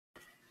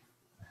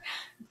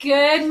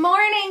Good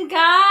morning,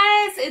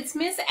 guys. It's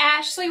Miss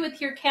Ashley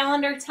with your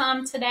calendar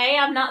time today.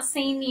 I've not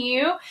seen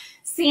you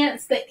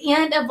since the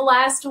end of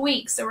last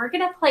week, so we're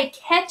going to play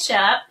catch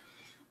up.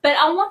 But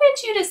I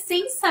wanted you to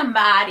see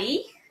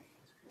somebody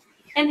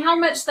and how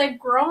much they've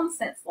grown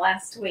since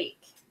last week.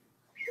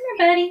 Come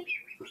here, buddy.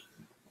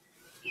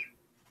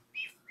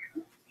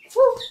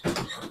 Woo.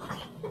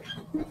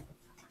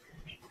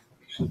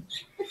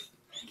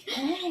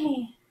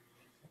 Okay.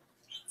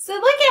 So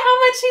look at how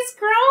much he's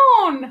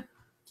grown.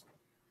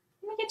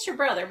 Let me get your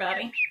brother,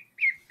 buddy.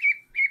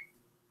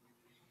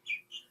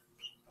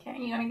 Okay,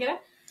 you want to get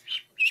up?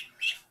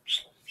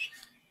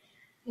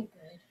 You're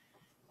good.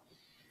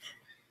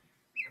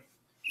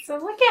 So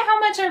look at how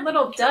much our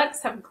little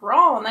ducks have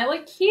grown. They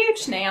look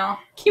huge now.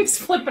 Keeps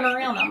flipping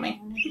around on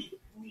me.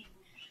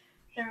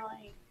 They're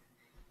like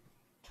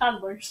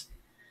toddlers.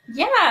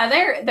 Yeah,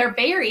 they're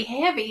very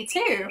heavy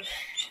too.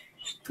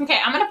 Okay,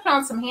 I'm gonna put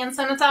on some hand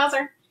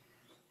sanitizer,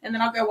 and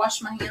then I'll go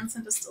wash my hands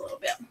in just a little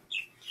bit.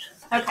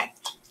 Okay,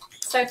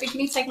 Sophie, can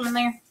you take them in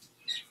there?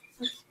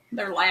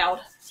 They're loud.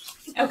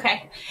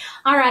 Okay,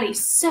 alrighty.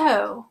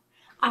 So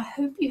I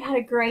hope you had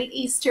a great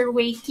Easter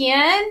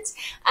weekend.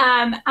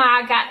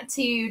 I got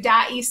to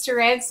dye Easter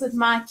eggs with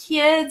my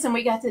kids, and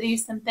we got to do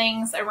some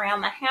things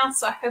around the house.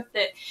 So I hope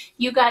that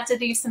you got to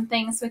do some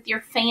things with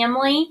your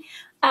family.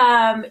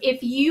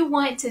 If you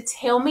want to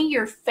tell me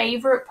your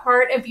favorite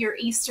part of your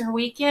Easter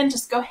weekend,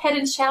 just go ahead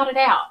and shout it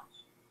out.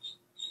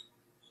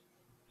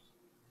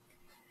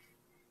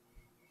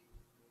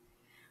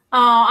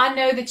 Oh, I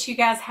know that you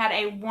guys had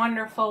a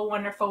wonderful,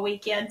 wonderful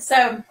weekend.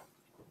 So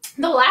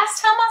the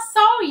last time I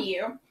saw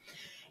you,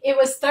 it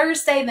was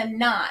Thursday the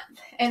 9th.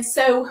 And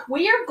so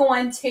we are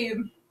going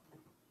to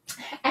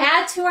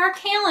add to our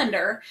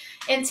calendar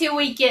until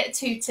we get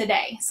to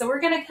today. So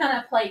we're going to kind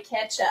of play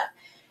catch up.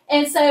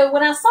 And so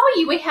when I saw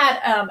you, we had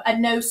a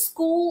no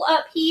school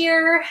up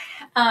here.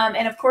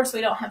 And of course,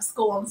 we don't have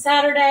school on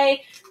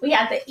Saturday. We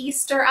had the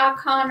Easter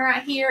icon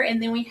right here. And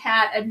then we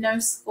had a no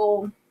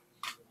school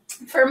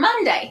for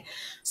Monday.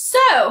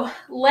 So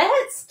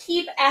let's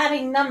keep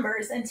adding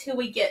numbers until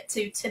we get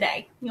to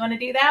today. You want to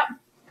do that?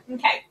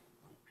 Okay.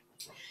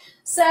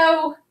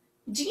 So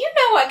do you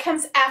know what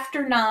comes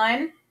after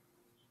 9?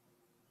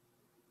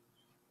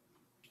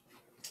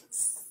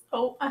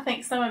 Oh, I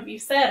think some of you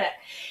said it.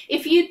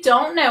 If you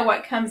don't know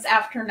what comes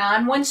after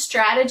 9, one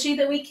strategy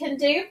that we can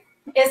do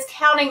is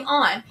counting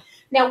on.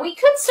 Now, we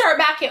could start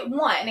back at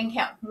 1 and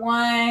count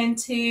 1,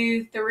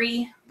 2,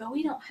 3, but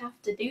we don't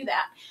have to do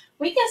that.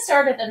 We can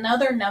start at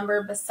another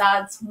number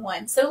besides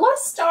 1. So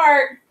let's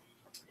start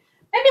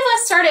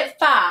at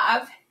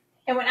 5.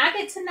 And when I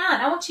get to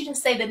 9, I want you to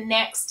say the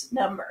next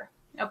number,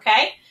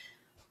 okay?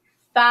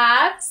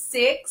 5,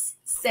 6,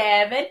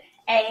 7,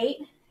 8,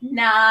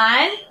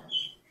 9.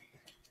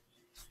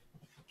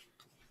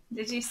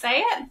 Did you say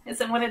it? Is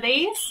it one of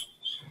these?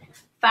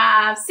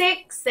 5,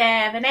 6,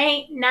 7,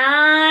 8,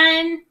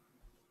 9.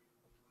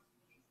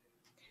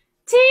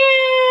 10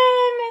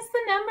 is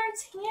the number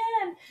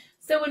 10.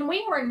 So when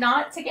we were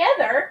not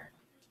together,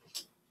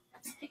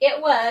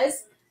 it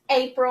was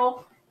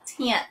April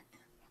 10th.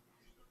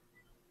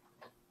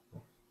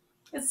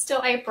 It's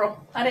still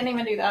April. I didn't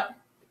even do that.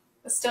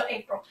 It's still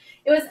April.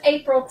 It was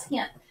April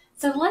 10th.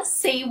 So let's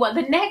see what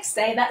the next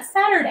day, that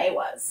Saturday,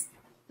 was.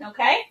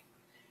 Okay?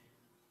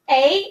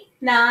 8,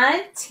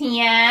 9,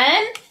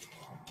 10.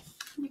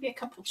 Maybe a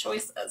couple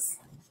choices.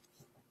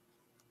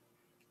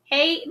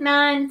 8,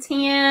 9,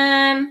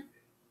 10.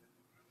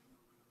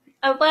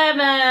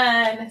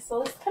 11. So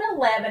let's put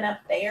 11 up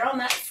there on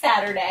that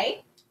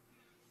Saturday.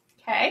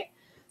 Okay.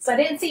 So I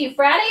didn't see you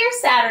Friday or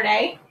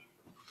Saturday.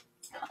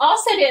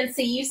 Also didn't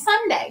see you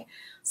Sunday.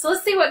 So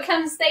let's see what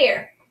comes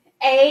there.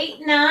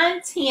 8,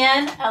 9,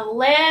 10,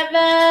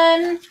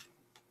 11.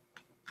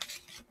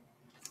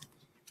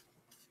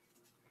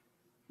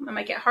 I'm going to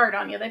make it hard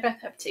on you. They both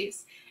have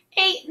 2s.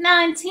 8,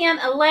 9, 10,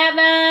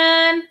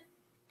 11.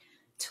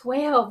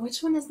 12.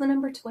 Which one is the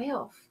number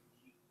 12?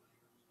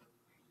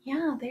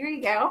 Yeah, there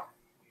you go.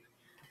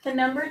 The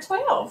number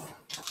 12.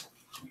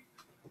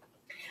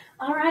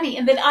 Alrighty,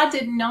 and then I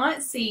did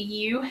not see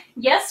you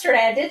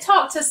yesterday. I did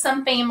talk to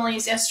some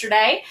families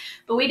yesterday,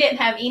 but we didn't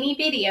have any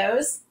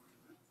videos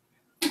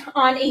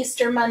on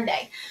Easter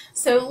Monday.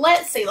 So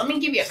let's see. Let me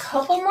give you a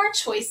couple more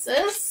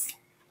choices,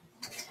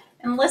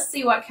 and let's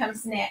see what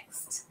comes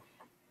next.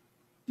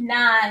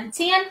 9,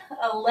 10,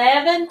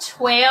 11,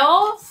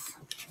 12.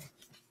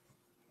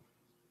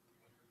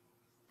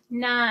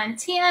 9,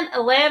 10,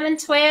 11,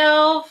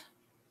 12,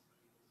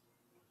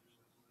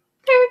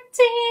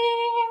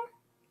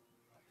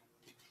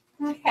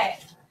 13. Okay.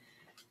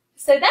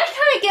 So that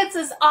kind of gets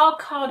us all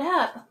caught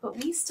up, but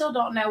we still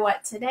don't know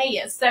what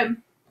today is. So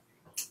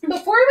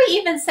before we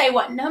even say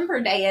what number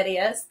day it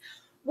is,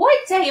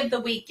 what day of the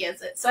week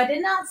is it? So I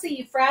did not see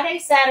you Friday,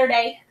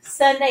 Saturday,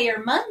 Sunday,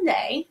 or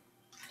Monday.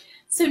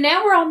 So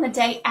now we're on the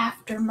day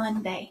after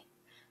Monday.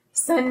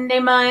 Sunday,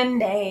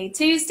 Monday,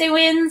 Tuesday,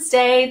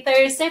 Wednesday,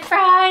 Thursday,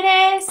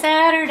 Friday,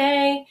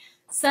 Saturday,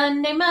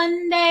 Sunday,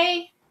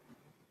 Monday.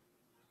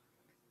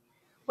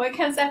 What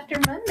comes after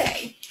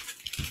Monday?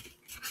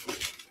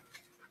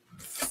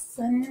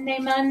 Sunday,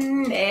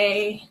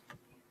 Monday.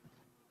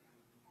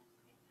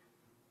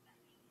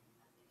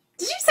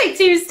 Did you say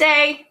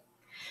Tuesday?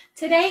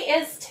 Today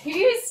is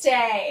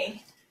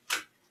Tuesday.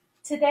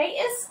 Today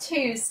is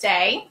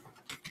Tuesday.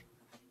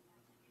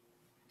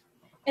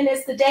 And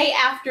it's the day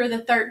after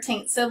the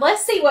 13th. So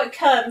let's see what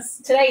comes.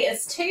 Today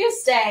is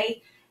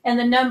Tuesday and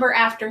the number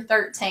after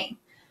 13.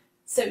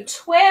 So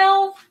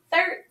 12,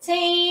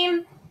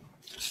 13,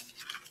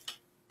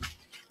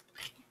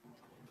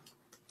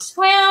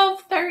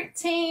 12,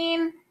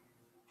 13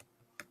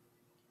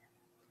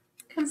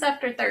 comes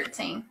after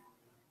 13.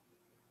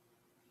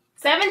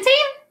 17?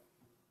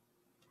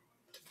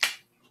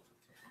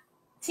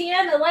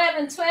 10,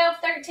 11, 12,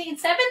 13,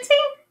 17?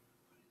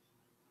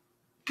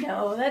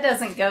 No, that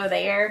doesn't go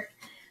there.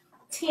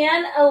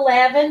 10,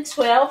 11,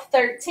 12,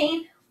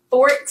 13,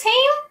 14?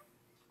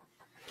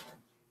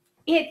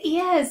 It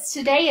is.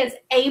 Today is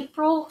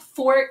April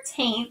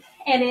 14th,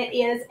 and it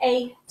is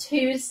a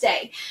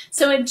Tuesday.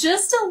 So in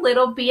just a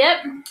little bit,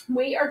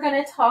 we are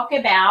going to talk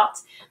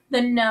about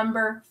the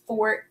number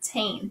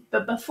 14.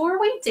 But before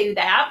we do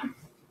that,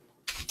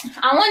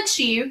 I want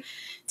you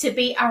to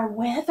be our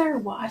weather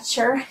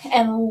watcher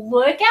and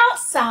look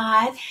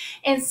outside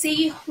and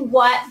see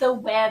what the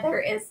weather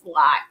is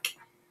like.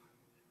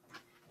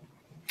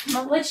 I'm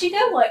going to let you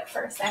go look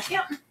for a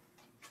second.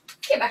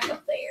 Get back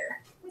up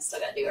there. We still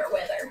got to do our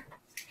weather.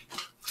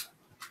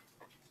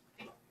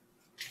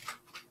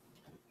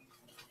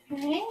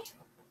 Okay.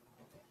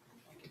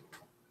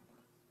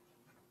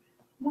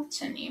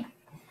 Watching you.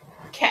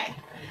 Okay.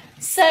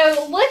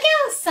 So look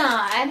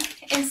outside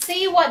and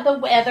see what the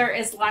weather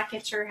is like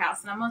at your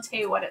house. And I'm going to tell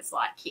you what it's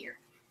like here.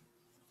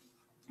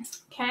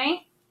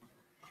 Okay.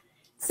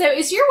 So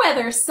is your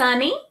weather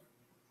sunny,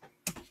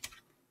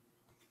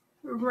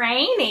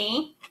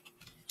 rainy,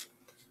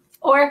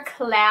 or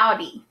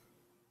cloudy?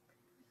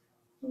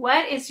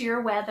 What is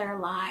your weather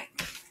like?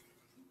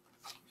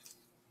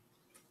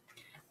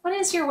 What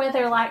is your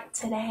weather like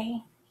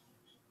today?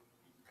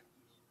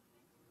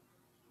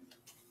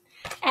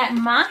 At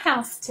my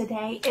house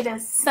today, it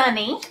is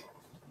sunny.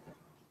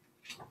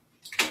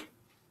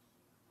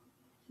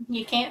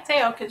 You can't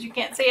tell because you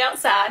can't see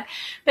outside,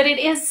 but it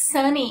is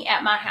sunny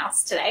at my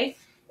house today.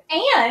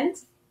 And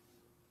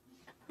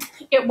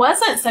it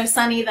wasn't so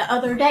sunny the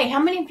other day. How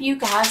many of you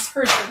guys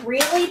heard the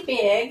really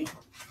big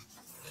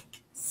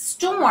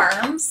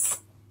storms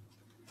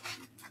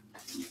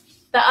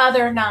the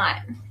other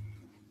night?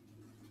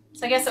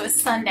 So I guess it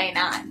was Sunday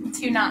night,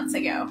 2 nights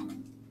ago.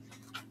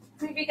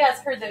 How many of you guys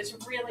heard those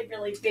really,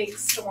 really big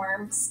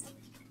storms?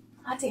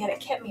 I did.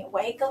 It kept me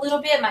awake a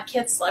little bit. My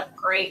kids slept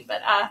great,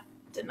 but I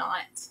did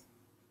not.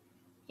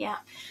 Yeah.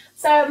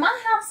 So my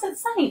house is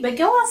sunny, but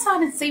go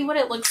outside and see what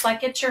it looks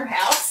like at your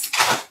house.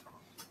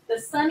 The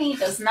sunny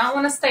does not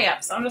want to stay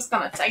up, so I'm just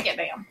going to take it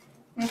down.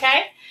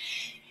 Okay?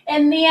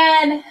 And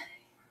then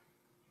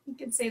you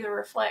can see the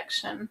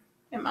reflection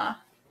in my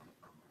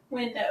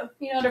window.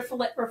 You know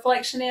what a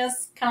reflection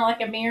is? Kind of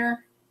like a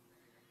mirror.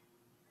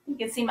 You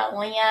can see my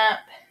lamp,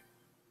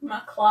 my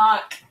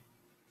clock.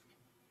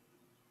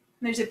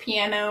 There's a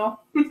piano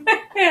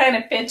and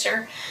a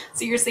picture.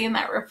 So you're seeing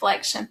that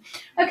reflection.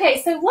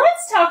 Okay, so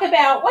let's talk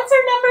about, what's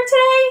our number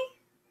today?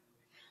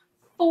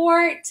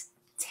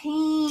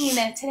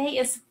 14. Today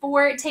is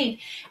 14.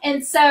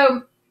 And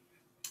so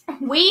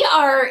we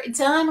are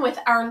done with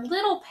our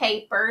little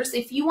papers.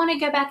 If you want to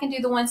go back and do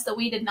the ones that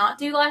we did not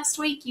do last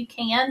week, you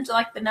can.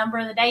 Like the number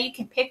of the day, you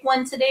can pick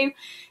one to do,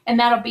 and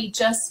that'll be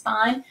just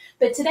fine.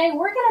 But today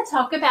we're going to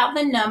talk about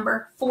the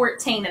number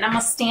 14, and I'm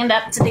going to stand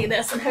up to do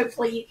this, and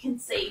hopefully you can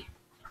see.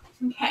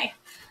 Okay,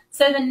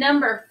 so the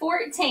number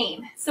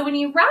 14. So when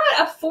you write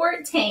a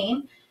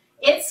 14,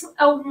 it's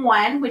a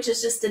 1, which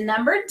is just a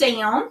number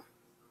down.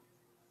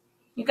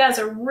 You guys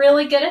are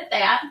really good at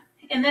that.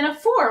 And then a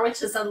 4,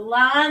 which is a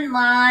line,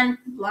 line,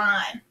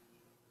 line.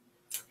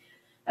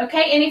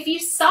 Okay, and if you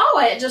saw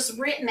it just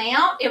written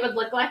out, it would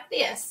look like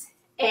this.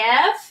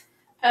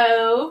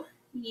 F-O-U-R-T-E-E-N.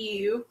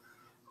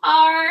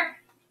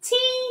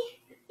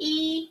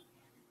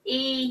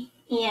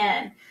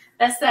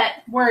 That's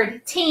that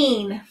word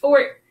teen,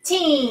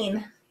 14.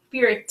 If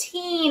you're a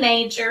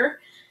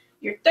teenager,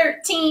 you're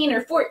 13 or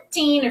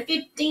 14 or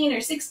 15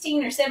 or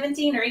 16 or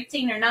 17 or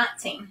 18 or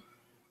 19.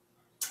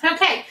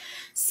 Okay.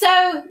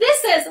 So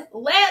this is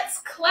Let's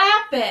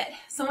Clap It.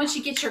 So once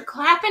you get your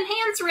clapping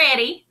hands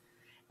ready,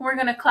 we're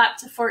going to clap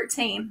to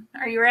 14.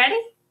 Are you ready?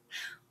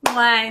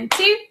 1,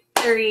 2,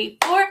 3,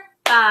 4,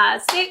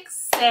 5,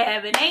 6,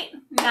 7, 8,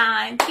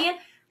 9, 10,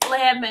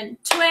 11,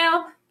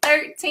 12,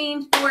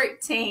 13,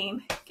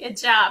 14. Good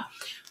job.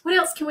 What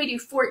else can we do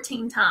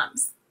 14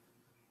 times?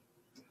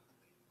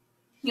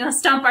 You want to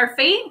stomp our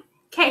feet?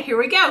 Okay, here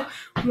we go.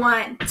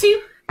 1,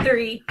 2,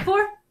 3,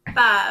 4,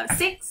 5,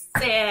 6,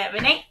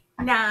 7, 8,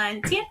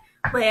 9, 10,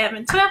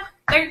 11, 12,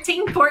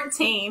 13,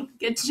 14.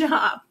 Good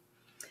job.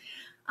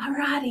 All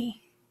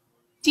righty.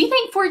 Do you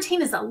think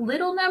 14 is a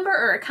little number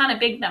or a kind of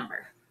big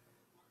number?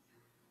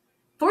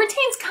 14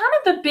 is kind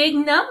of a big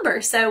number,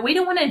 so we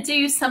don't want to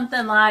do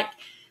something like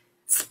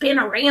spin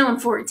around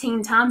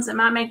 14 times. It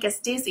might make us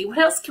dizzy. What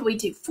else can we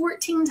do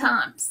 14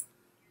 times?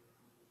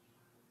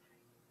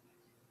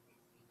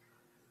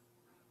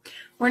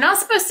 We're not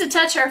supposed to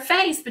touch our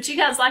face, but you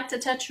guys like to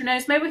touch your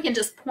nose. Maybe we can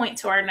just point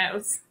to our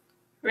nose.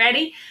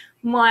 Ready?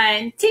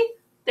 1, 2,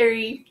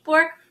 3,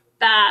 4,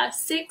 5,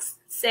 6,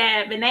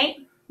 7,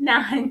 8,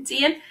 9,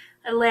 10,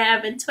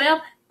 11,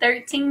 12,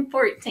 13,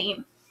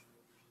 14.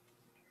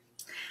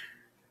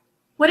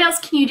 What else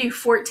can you do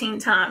 14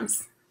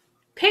 times?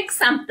 Pick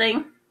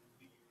something,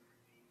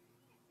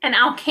 and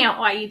I'll count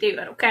while you do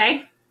it,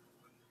 okay?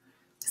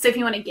 So if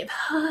you want to give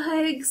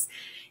hugs,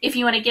 if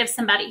you want to give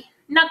somebody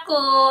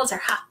knuckles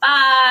or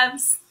high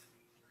fives.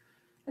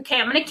 Okay,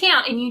 I'm going to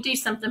count, and you do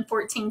something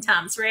 14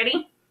 times.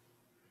 Ready?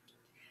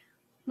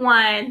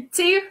 1,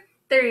 2,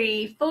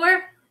 3,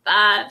 4,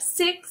 5,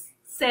 6,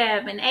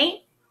 7,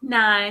 8,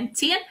 9,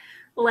 10,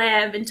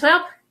 11,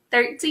 12,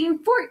 13,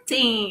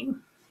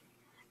 14.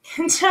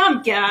 Good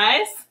job,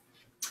 guys.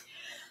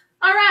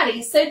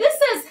 Alrighty, so this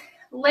is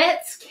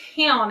Let's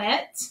Count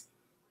It.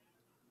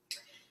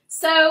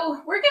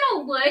 So we're going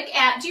to look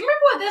at, do you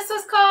remember what this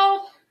is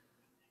called?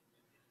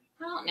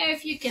 I don't know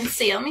if you can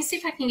see. Let me see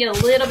if I can get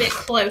a little bit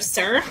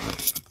closer.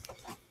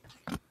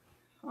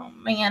 Oh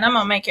man, I'm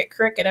going to make it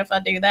crooked if I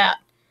do that.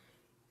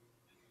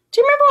 Do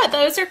you remember what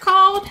those are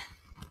called?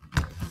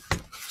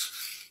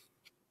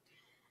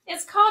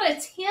 It's called a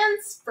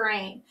tens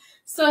frame.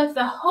 So if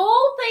the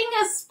whole thing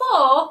is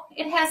full,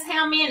 it has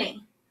how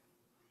many?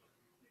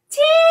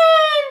 10!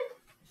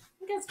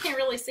 You guys can't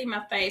really see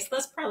my face.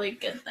 That's probably a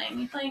good thing,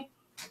 you think?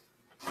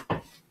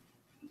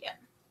 Yeah.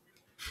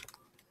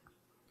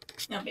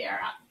 It'll be all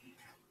right.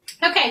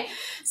 Okay,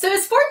 so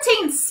is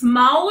 14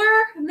 smaller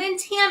than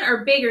 10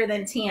 or bigger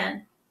than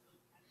 10?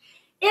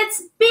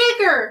 It's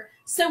bigger.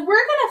 So we're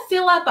going to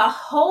fill up a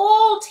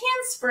whole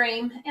tens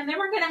frame, and then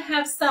we're going to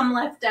have some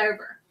left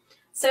over.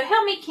 So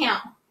help me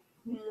count.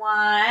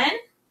 1,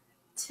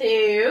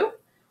 2,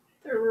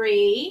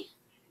 3,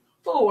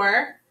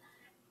 4,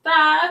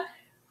 5,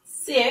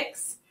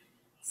 6,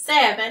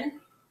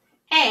 7,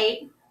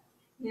 8,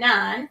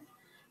 9,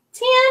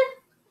 10,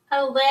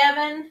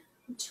 11,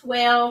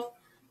 12,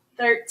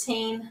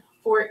 13,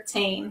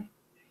 14.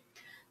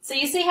 So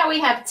you see how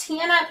we have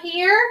 10 up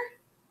here?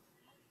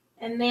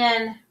 And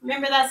then,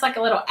 remember that's like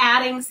a little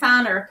adding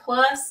sign or a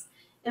plus.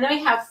 And then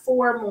we have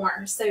 4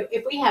 more. So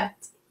if we have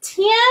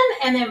 10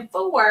 and then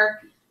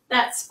 4,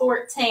 that's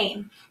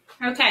 14.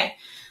 Okay,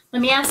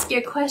 let me ask you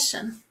a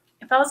question.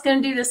 If I was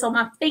going to do this on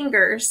my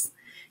fingers,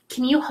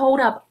 can you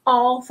hold up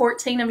all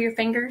 14 of your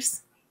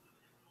fingers?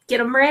 Get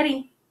them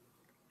ready.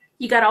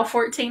 You got all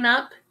 14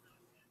 up?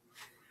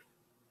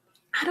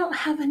 I don't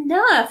have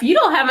enough. You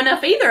don't have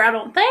enough either, I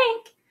don't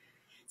think.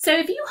 So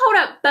if you hold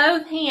up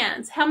both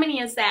hands, how many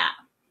is that?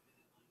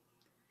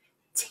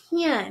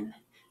 10.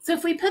 So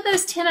if we put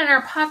those 10 in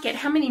our pocket,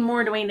 how many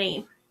more do we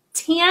need?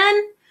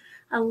 10,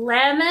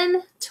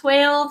 11,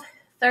 12,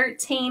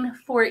 13,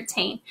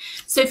 14.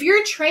 So if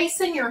you're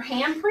tracing your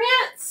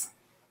handprints,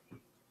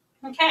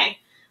 okay,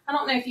 I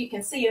don't know if you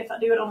can see it if I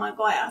do it on my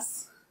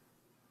glass.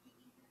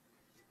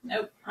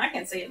 Nope, I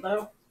can see it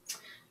though.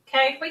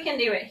 Okay, we can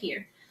do it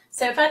here.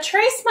 So if I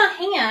trace my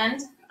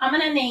hand, I'm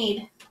going to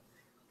need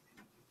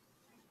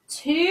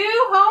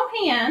 2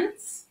 whole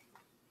hands.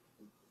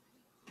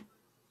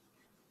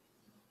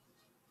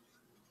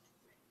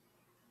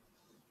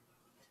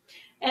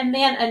 And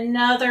then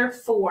another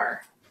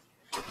 4.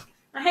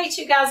 I hate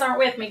you guys aren't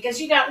with me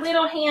because you got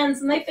little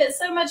hands and they fit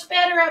so much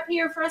better up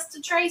here for us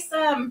to trace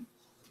them.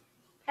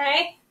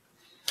 Okay?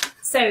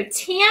 So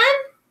 10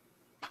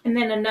 and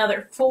then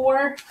another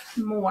 4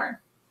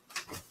 more.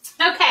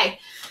 Okay,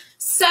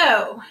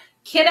 so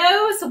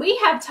kiddos, we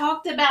have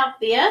talked about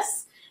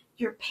this.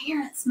 Your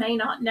parents may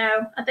not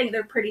know. I think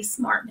they're pretty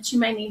smart, but you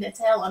may need to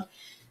tell them.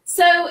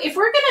 So if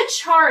we're going to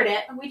chart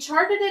it, we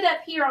charted it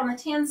up here on the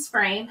tens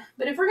frame,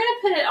 but if we're going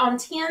to put it on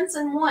tens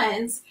and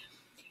ones,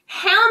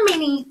 how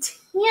many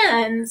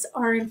tens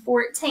are in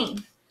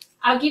 14?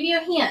 I'll give you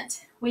a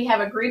hint. We have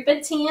a group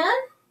of 10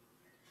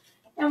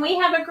 and we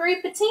have a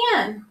group of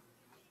 10.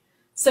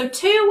 So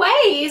 2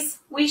 ways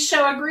we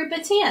show a group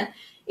of 10.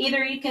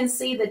 Either you can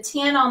see the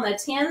 10 on the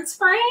tens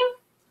frame,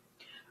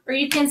 or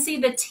you can see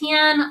the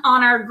 10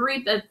 on our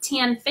group of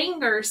 10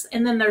 fingers,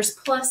 and then there's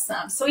plus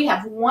some. So we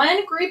have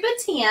one group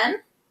of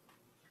 10,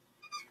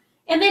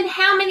 and then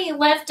how many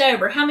left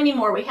over? How many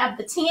more? We have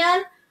the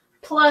 10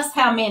 plus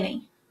how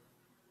many?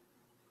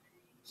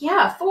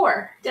 Yeah,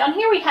 4. Down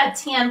here we had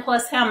 10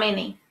 plus how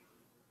many?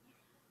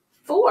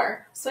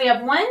 4. So we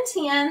have 1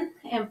 10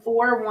 and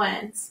 4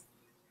 ones.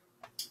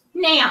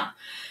 Now,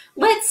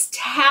 let's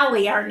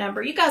tally our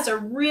number. You guys are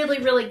really,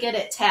 really good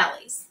at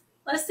tallies.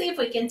 Let's see if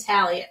we can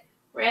tally it.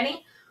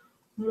 Ready?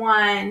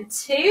 1,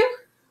 2,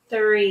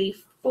 3,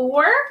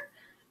 4.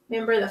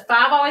 Remember, the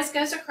 5 always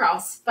goes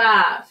across.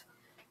 5,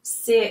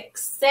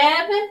 6,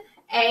 7,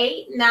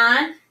 8,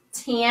 9,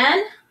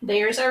 10.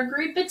 There's our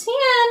group of 10.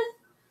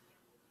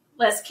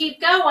 Let's keep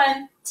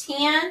going.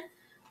 10,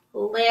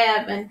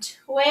 11,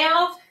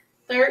 12,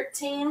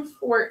 13,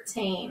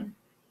 14.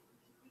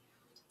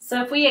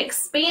 So if we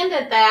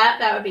expanded that,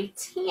 that would be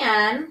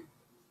 10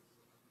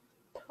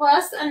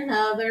 plus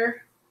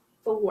another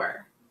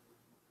 4.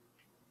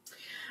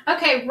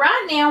 Okay,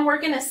 right now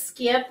we're going to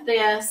skip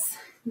this.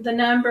 The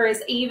number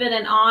is even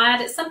and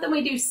odd. It's something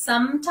we do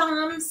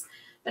sometimes,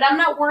 but I'm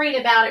not worried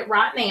about it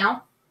right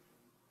now.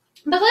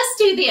 But let's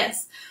do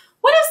this.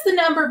 What is the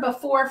number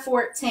before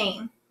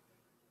 14?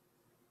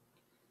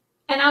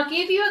 And I'll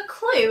give you a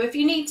clue. If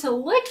you need to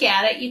look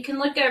at it, you can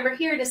look over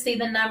here to see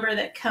the number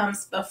that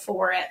comes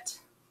before it.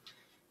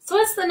 So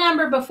what's the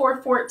number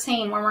before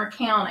 14 when we're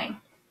counting?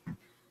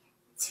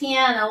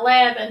 10,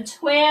 11,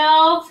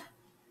 12,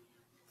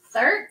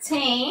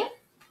 13.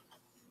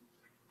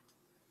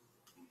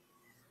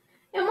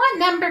 And what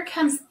number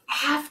comes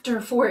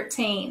after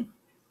 14?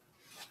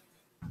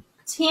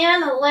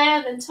 10,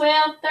 11,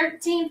 12,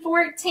 13,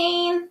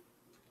 14,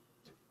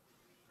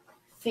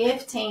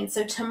 15.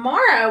 So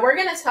tomorrow we're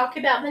going to talk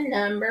about the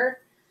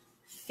number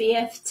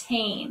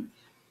 15.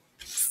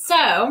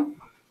 So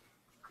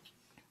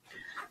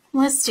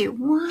let's do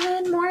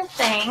one more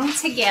thing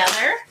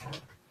together.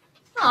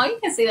 Oh, you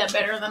can see that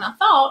better than I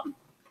thought.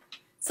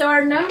 So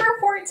our number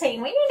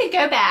 14, we need to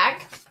go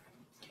back.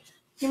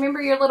 You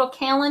remember your little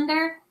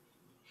calendar?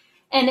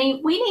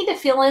 And we need to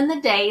fill in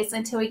the days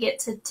until we get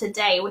to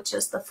today, which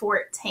is the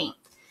 14th.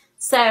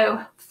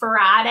 So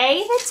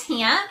Friday the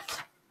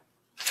 10th.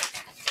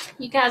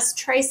 You guys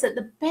trace it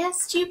the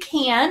best you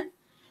can.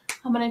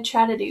 I'm going to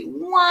try to do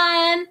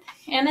 1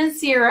 and a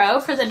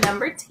 0 for the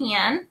number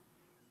 10.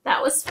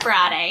 That was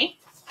Friday.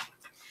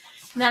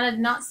 And I did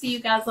not see you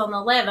guys on the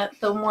 11th,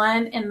 the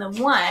 1 and the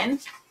 1.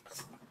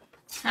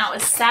 That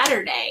was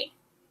Saturday.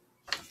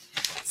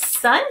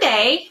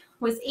 Sunday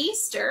was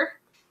Easter.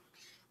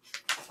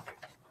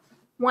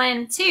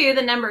 1, 2,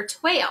 the number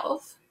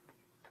 12.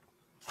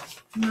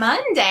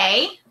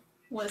 Monday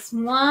was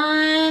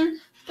 1,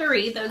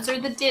 3. Those are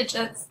the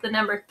digits, the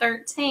number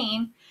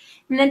 13.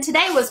 And then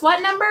today was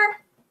what number?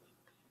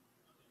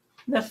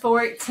 The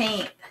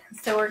 14th.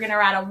 So we're going to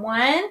write a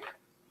 1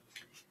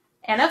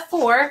 and a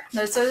 4.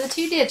 Those are the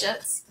 2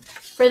 digits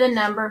for the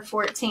number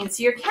 14.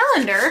 So your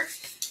calendar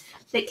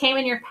that came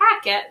in your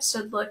packet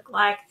should look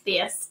like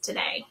this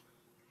today.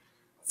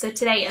 So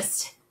today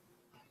is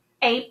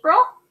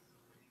April.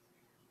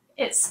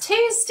 It's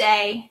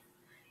Tuesday,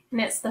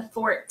 and it's the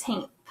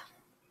 14th.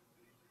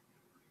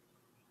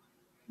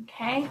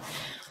 Okay.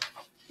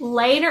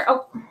 Later,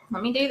 oh,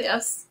 let me do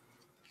this.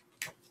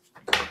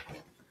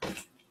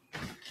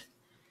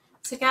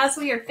 So guys,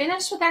 we are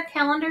finished with our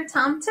calendar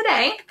time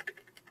today.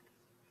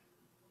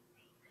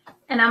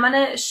 And I'm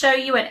going to show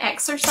you an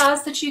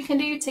exercise that you can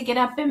do to get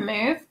up and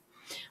move.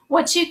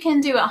 What you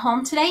can do at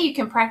home today, you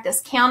can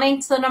practice counting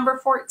to the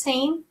number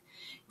 14.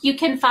 You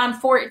can find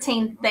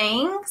 14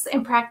 things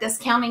and practice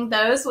counting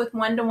those with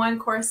one-to-one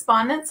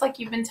correspondence like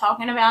you've been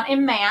talking about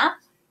in math.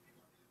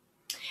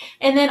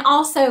 And then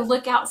also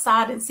look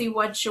outside and see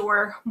what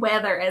your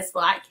weather is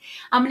like.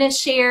 I'm going to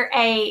share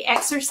a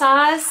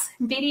exercise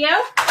video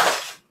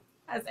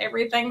as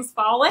everything's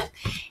falling.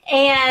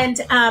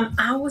 And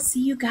I will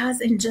see you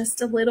guys in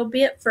just a little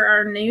bit for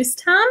our news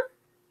time.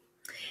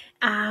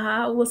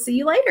 We'll see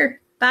you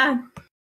later. Bye.